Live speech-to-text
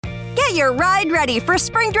Get your ride ready for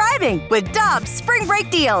spring driving with Dobbs Spring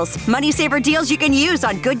Break Deals. Money saver deals you can use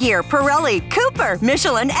on Goodyear, Pirelli, Cooper,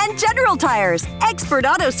 Michelin, and General Tires. Expert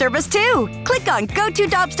auto service, too. Click on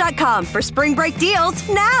GoToDobbs.com for spring break deals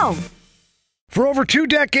now. For over 2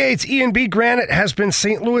 decades, E&B Granite has been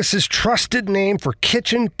St. Louis's trusted name for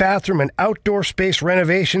kitchen, bathroom, and outdoor space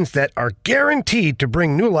renovations that are guaranteed to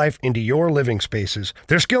bring new life into your living spaces.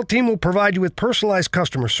 Their skilled team will provide you with personalized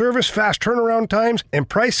customer service, fast turnaround times, and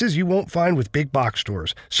prices you won't find with big box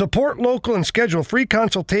stores. Support local and schedule free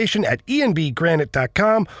consultation at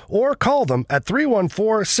enbgranite.com or call them at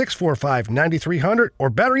 314-645-9300, or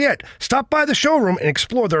better yet, stop by the showroom and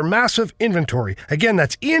explore their massive inventory. Again,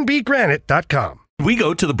 that's enbgranite.com. We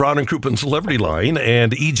go to the Brown and Crouppen Celebrity Line,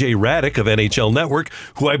 and EJ Radick of NHL Network,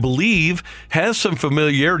 who I believe has some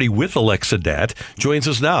familiarity with Alexa Dat, joins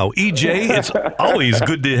us now. EJ, it's always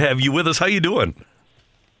good to have you with us. How you doing?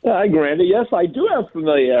 Hi, Grandy. Yes, I do have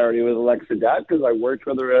familiarity with Alexa Dat because I worked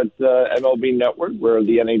with her at MLB Network, where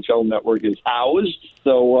the NHL Network is housed.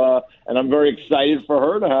 So, and I'm very excited for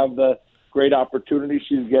her to have the great opportunity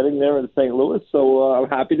she's getting there in St. Louis. So I'm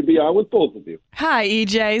happy to be on with both of you. Hi,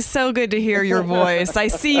 EJ. So good to hear your voice. I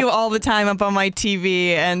see you all the time up on my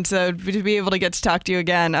TV, and to be able to get to talk to you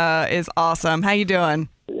again is awesome. How you doing?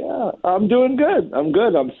 Yeah, I'm doing good. I'm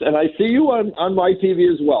good. And I see you on my TV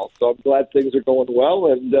as well. So I'm glad things are going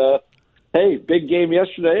well. And, hey, big game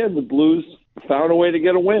yesterday, and the Blues found a way to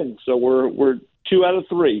get a win. So we're 2 out of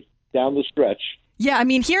 3 down the stretch. Yeah, I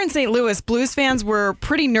mean, here in St. Louis, Blues fans were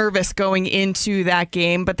pretty nervous going into that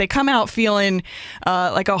game, but they come out feeling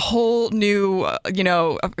like a whole new,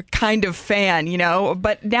 kind of fan,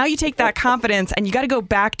 But now you take that confidence and you got to go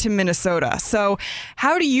back to Minnesota. So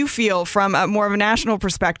how do you feel from more of a national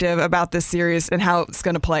perspective about this series and how it's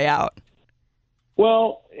going to play out?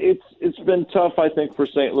 Well, it's been tough, I think, for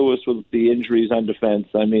St. Louis with the injuries on defense.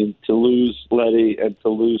 I mean, to lose Leddy and to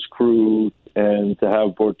lose Krug and to have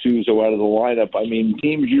Bortuzzo out of the lineup. I mean,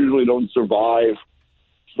 teams usually don't survive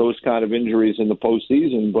those kind of injuries in the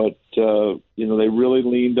postseason, but, they really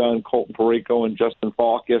leaned on Colton Parayko and Justin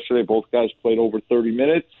Falk yesterday. Both guys played over 30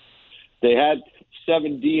 minutes. They had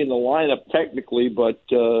 7D in the lineup technically, but,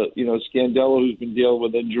 Scandella, who's been dealing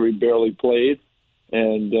with injury, barely played.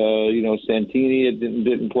 And, Santini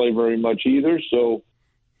didn't play very much either. So,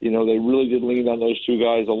 they really did lean on those two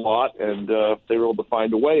guys a lot, and they were able to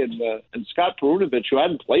find a way. And Scott Perunovich, who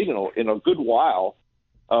hadn't played in a good while,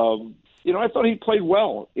 I thought he played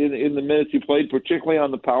well in the minutes he played, particularly on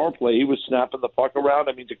the power play. He was snapping the puck around.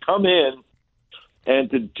 I mean, to come in and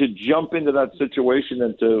to jump into that situation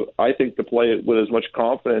and to play it with as much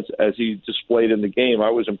confidence as he displayed in the game, I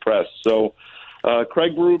was impressed. So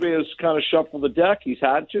Craig Berube has kind of shuffled the deck. He's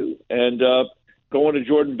had to. And going to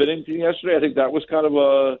Jordan Binnington yesterday, I think that was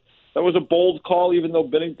a bold call, even though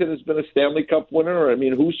Binnington has been a Stanley Cup winner. I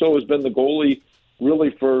mean, Husso has been the goalie really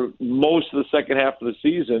for most of the second half of the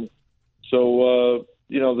season. So,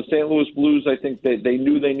 the St. Louis Blues, I think they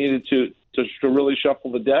knew they needed to really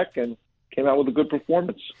shuffle the deck and came out with a good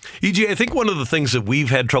performance. EJ, I think one of the things that we've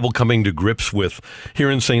had trouble coming to grips with here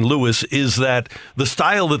in St. Louis is that the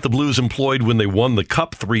style that the Blues employed when they won the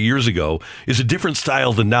Cup 3 years ago is a different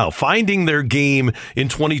style than now. Finding their game in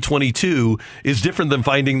 2022 is different than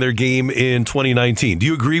finding their game in 2019. Do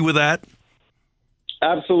you agree with that?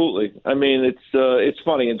 Absolutely. I mean, it's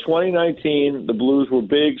funny. In 2019, the Blues were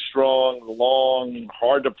big, strong, long,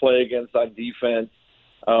 hard to play against on defense.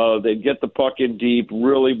 They'd get the puck in deep,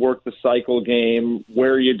 really work the cycle game,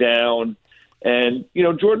 wear you down. And,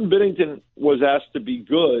 Jordan Binnington was asked to be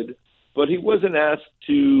good, but he wasn't asked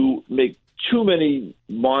to make too many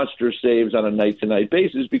monster saves on a night-to-night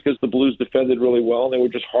basis because the Blues defended really well and they were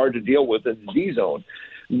just hard to deal with in the D zone.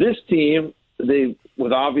 This team,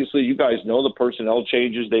 with obviously, you guys know the personnel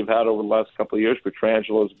changes they've had over the last couple of years.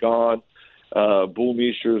 Petrangelo's gone.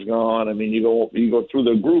 Boomeister's gone. I mean, you go through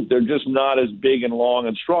the group. They're just not as big and long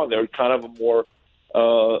and strong. They're kind of a more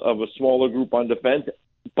of a smaller group on defense,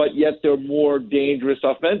 but yet they're more dangerous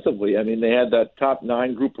offensively. I mean, they had that top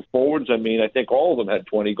 9 group of forwards. I mean, I think all of them had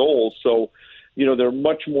 20 goals. So, they're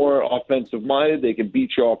much more offensive minded. They can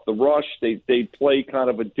beat you off the rush. They play kind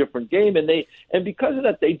of a different game, and because of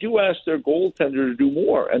that, they do ask their goaltender to do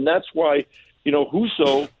more, and that's why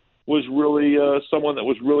Husso was really someone that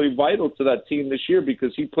was really vital to that team this year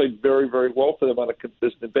because he played very, very well for them on a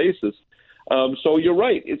consistent basis. So you're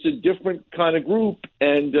right; it's a different kind of group,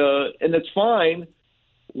 and it's fine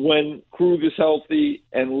when Krug is healthy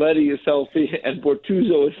and Leddy is healthy and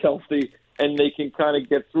Bortuzzo is healthy. And they can kind of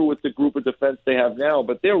get through with the group of defense they have now.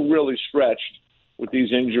 But they're really stretched with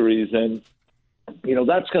these injuries. And,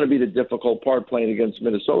 that's going to be the difficult part playing against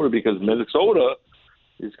Minnesota because Minnesota,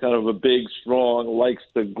 is kind of a big, strong, likes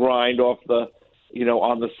to grind off the,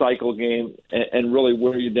 on the cycle game and really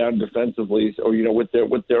wear you down defensively, or with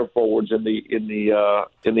their forwards in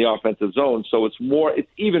the offensive zone. So it's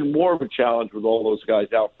even more of a challenge with all those guys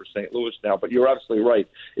out for St. Louis now. But you're absolutely right.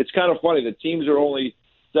 It's kind of funny. The teams are only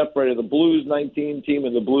separated. The Blues 19 team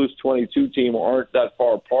and the Blues 22 team aren't that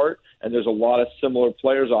far apart, and there's a lot of similar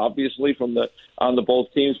players, obviously, on the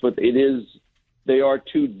both teams. But they are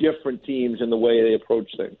two different teams in the way they approach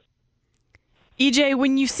things. EJ,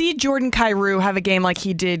 when you see Jordan Kyrou have a game like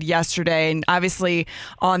he did yesterday, and obviously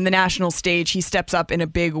on the national stage, he steps up in a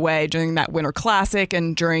big way during that Winter Classic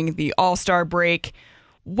and during the All-Star break,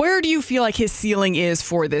 where do you feel like his ceiling is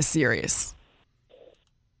for this series?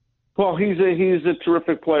 Well, he's a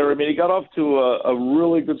terrific player. I mean, he got off to a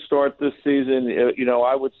really good start this season.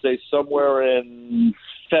 I would say somewhere in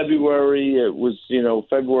February, it was,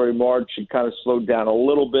 February, March, he kind of slowed down a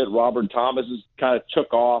little bit. Robert Thomas kind of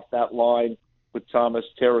took off that line with Thomas,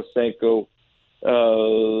 Tarasenko,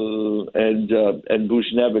 and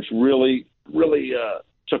Buchnevich really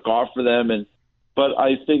took off for them. But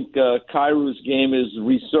I think Kyrou's game is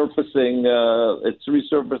resurfacing. It's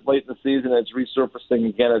resurfaced late in the season. It's resurfacing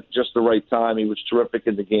again at just the right time. He was terrific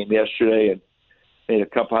in the game yesterday and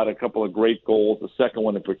had a couple of great goals. The second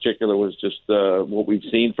one in particular was just what we've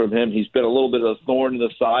seen from him. He's been a little bit of a thorn in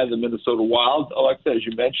the side of the Minnesota Wild. Alexa, as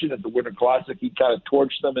you mentioned, at the Winter Classic, he kind of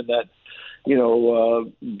torched them in that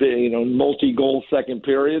multi-goal second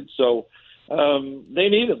period. So they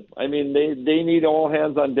need him. I mean, they need all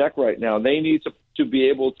hands on deck right now. They need to be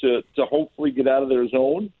able to hopefully get out of their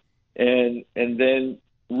zone and then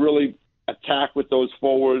really attack with those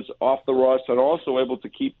forwards off the rush, and also able to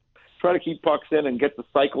try to keep pucks in and get the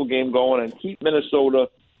cycle game going and keep Minnesota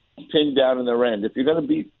pinned down in their end. If you're going to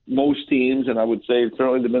beat most teams, and I would say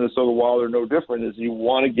certainly the Minnesota Wild are no different, is you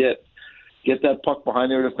want to get that puck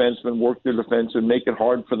behind their defensemen, work their defense, and make it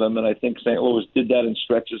hard for them. And I think St. Louis did that in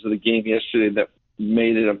stretches of the game yesterday that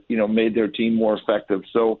made their team more effective.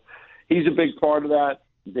 So he's a big part of that.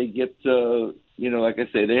 They get like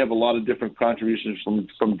I say, they have a lot of different contributions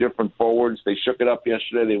from different forwards. They shook it up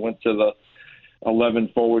yesterday. They went to the 11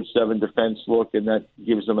 forward, 7 defense look, and that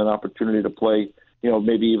gives them an opportunity to play,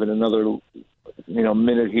 maybe even another,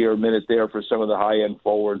 minute here, minute there for some of the high-end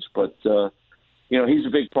forwards. But, he's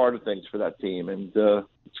a big part of things for that team. And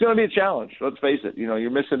it's going to be a challenge. Let's face it. You're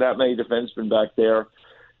missing that many defensemen back there.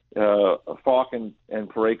 Falk and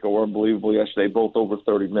Parayko were unbelievable yesterday, both over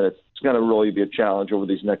 30 minutes. It's going to really be a challenge over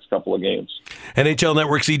these next couple of games. NHL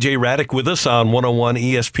Network's EJ Radick with us on 101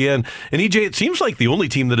 ESPN. And EJ, it seems like the only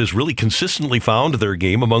team that has really consistently found their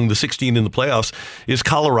game among the 16 in the playoffs is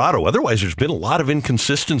Colorado. Otherwise, there's been a lot of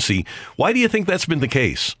inconsistency. Why do you think that's been the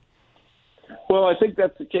case? Well, I think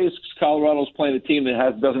that's the case because Colorado's playing a team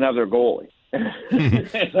that doesn't have their goalie.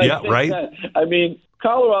 Yeah, right?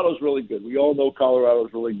 Colorado's really good. We all know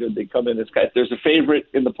Colorado's really good. They come in as guys. There's a favorite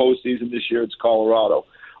in the postseason this year. It's Colorado.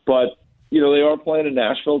 But, they are playing a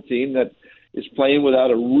Nashville team that is playing without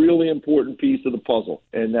a really important piece of the puzzle,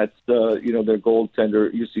 and that's, their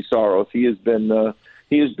goaltender, Jussi Saros. He has been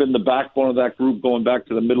the backbone of that group going back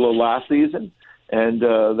to the middle of last season, and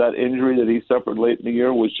that injury that he suffered late in the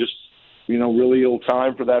year was just, really ill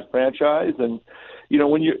time for that franchise. And,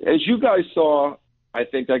 as you guys saw, I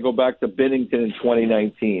think I go back to Binnington in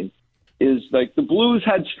 2019, is like the Blues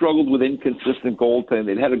had struggled with inconsistent goaltending.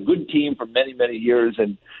 They'd had a good team for many, many years.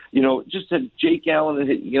 And, just had Jake Allen,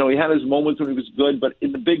 he had his moments when he was good, but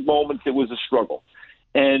in the big moments, it was a struggle.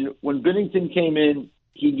 And when Binnington came in,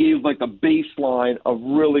 he gave like a baseline of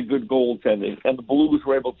really good goaltending, and the Blues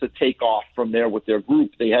were able to take off from there with their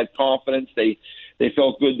group. They had confidence. They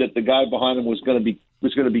felt good that the guy behind them was going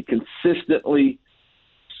to be consistently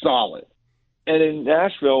solid. And in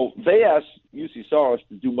Nashville, they asked Jussi Saros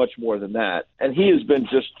to do much more than that. And he has been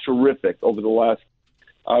just terrific over the last,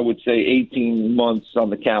 I would say, 18 months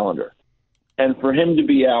on the calendar. And for him to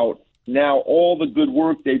be out, now all the good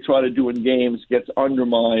work they try to do in games gets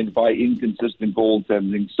undermined by inconsistent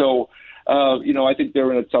goaltending. So, I think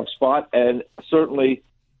they're in a tough spot. And certainly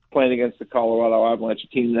playing against the Colorado Avalanche, a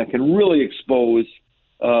team that can really expose,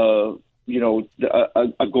 a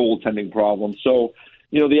goaltending problem. So,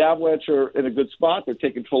 the Avalanche are in a good spot. They're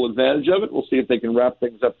taking full advantage of it. We'll see if they can wrap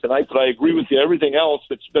things up tonight. But I agree with you. Everything else,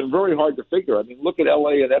 it's been very hard to figure. I mean, look at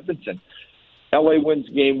L.A. and Edmonton. L.A. wins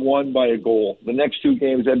game 1 by a goal. The next 2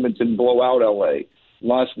 games, Edmonton blow out L.A.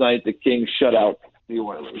 Last night, the Kings shut out the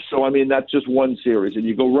Oilers. So, that's just one series. And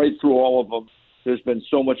you go right through all of them. There's been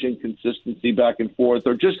so much inconsistency back and forth.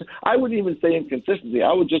 Or just, I wouldn't even say inconsistency.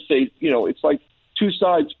 I would just say, it's like two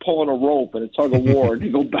sides pulling a rope and it's tug of war, and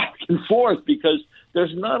you go back and forth because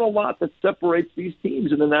there's not a lot that separates these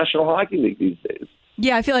teams in the National Hockey League these days.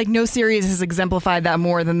 Yeah, I feel like no series has exemplified that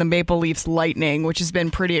more than the Maple Leafs Lightning, which has been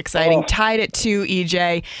pretty exciting. Tied at 2,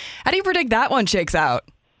 EJ. How do you predict that one shakes out?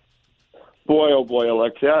 Boy, oh boy,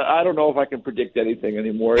 Alexia, I don't know if I can predict anything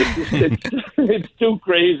anymore. It's too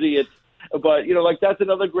crazy. But that's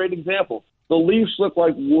another great example. The Leafs look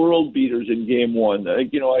like world beaters in Game 1.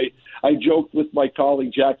 I joked with my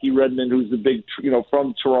colleague Jackie Redmond, who's a big,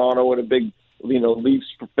 from Toronto and a big, Leafs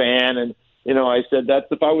fan, and I said that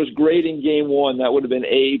if I was grading Game 1, that would have been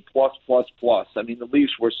A+++. I mean, the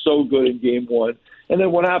Leafs were so good in Game 1. And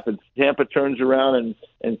then what happens? Tampa turns around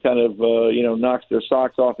and kind of, knocks their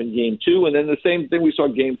socks off in Game 2. And then the same thing we saw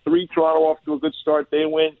Game 3, Toronto off to a good start, they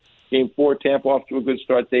win. Game 4, Tampa off to a good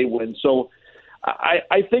start, they win. So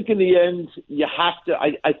I think in the end, you have to,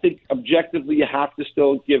 I think objectively you have to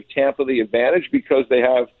still give Tampa the advantage because they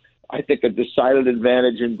have, I think, a decided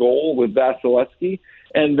advantage in goal with Vasilevsky.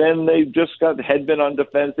 And then they've just got headband on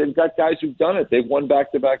defense. They've got guys who've done it. They've won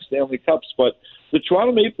back-to-back Stanley Cups. But the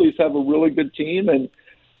Toronto Maple Leafs have a really good team, and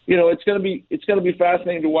it's going to be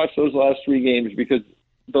fascinating to watch those last 3 games because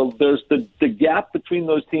there's the gap between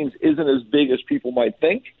those teams isn't as big as people might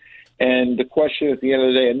think. And the question at the end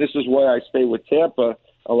of the day, and this is why I stay with Tampa,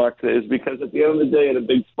 Alexa, is because at the end of the day, at a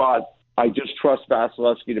big spot, I just trust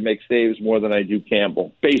Vasilevsky to make saves more than I do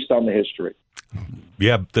Campbell, based on the history.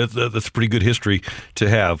 Yeah, that's a pretty good history to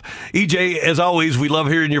have. EJ, as always, we love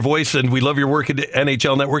hearing your voice and we love your work at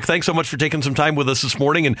NHL Network. Thanks so much for taking some time with us this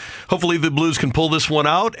morning, and hopefully the Blues can pull this one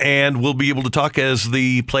out and we'll be able to talk as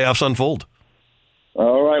the playoffs unfold.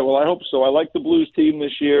 All right, well, I hope so. I like the Blues team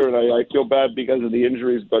this year, and I feel bad because of the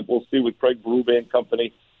injuries, but we'll see what Craig Berube and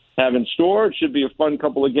company have in store. It should be a fun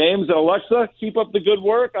couple of games. And Alexa, keep up the good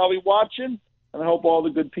work. I'll be watching, and I hope all the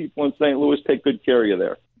good people in St. Louis take good care of you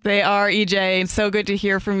there. They are, EJ. So good to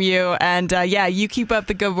hear from you. And, you keep up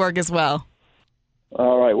the good work as well.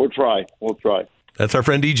 All right, we'll try. That's our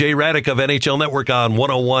friend EJ Radick of NHL Network on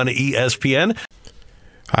 101 ESPN.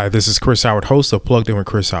 Hi, this is Chris Howard, host of Plugged In with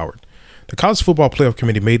Chris Howard. The College Football Playoff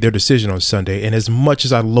Committee made their decision on Sunday, and as much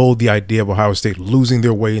as I loathe the idea of Ohio State losing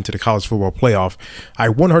their way into the College Football Playoff, I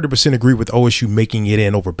 100% agree with OSU making it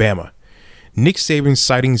in over Bama. Nick Saban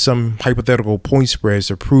citing some hypothetical point spreads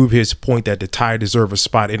to prove his point that the Tide deserve a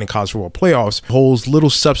spot in the College Football Playoffs holds little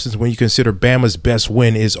substance when you consider Bama's best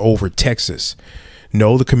win is over Texas.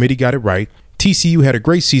 No, the committee got it right. TCU had a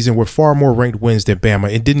great season with far more ranked wins than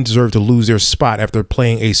Bama and didn't deserve to lose their spot after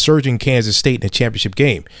playing a surging Kansas State in a championship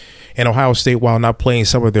game. And Ohio State, while not playing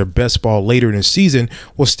some of their best ball later in the season,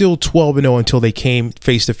 was still 12-0 until they came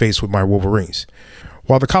face-to-face with my Wolverines.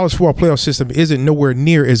 While the college football playoff system isn't nowhere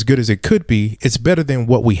near as good as it could be, it's better than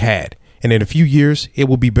what we had. And in a few years, it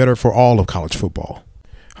will be better for all of college football.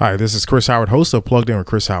 Hi, this is Chris Howard, host of Plugged In with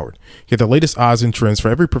Chris Howard. Get the latest odds and trends for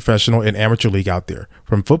every professional and amateur league out there.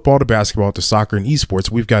 From football to basketball to soccer and esports,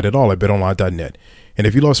 we've got it all at BetOnline.net. And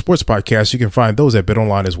if you love sports podcasts, you can find those at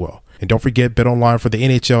BetOnline as well. And don't forget BetOnline for the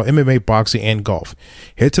NHL, MMA, boxing, and golf.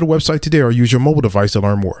 Head to the website today or use your mobile device to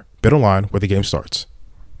learn more. BetOnline, where the game starts.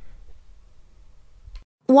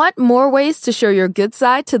 Want more ways to show your good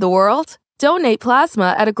side to the world? Donate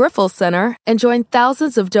plasma at a Grifols Center and join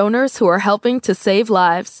thousands of donors who are helping to save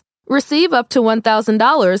lives. Receive up to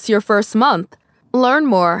 $1,000 your first month. Learn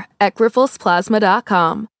more at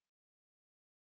GrifolsPlasma.com.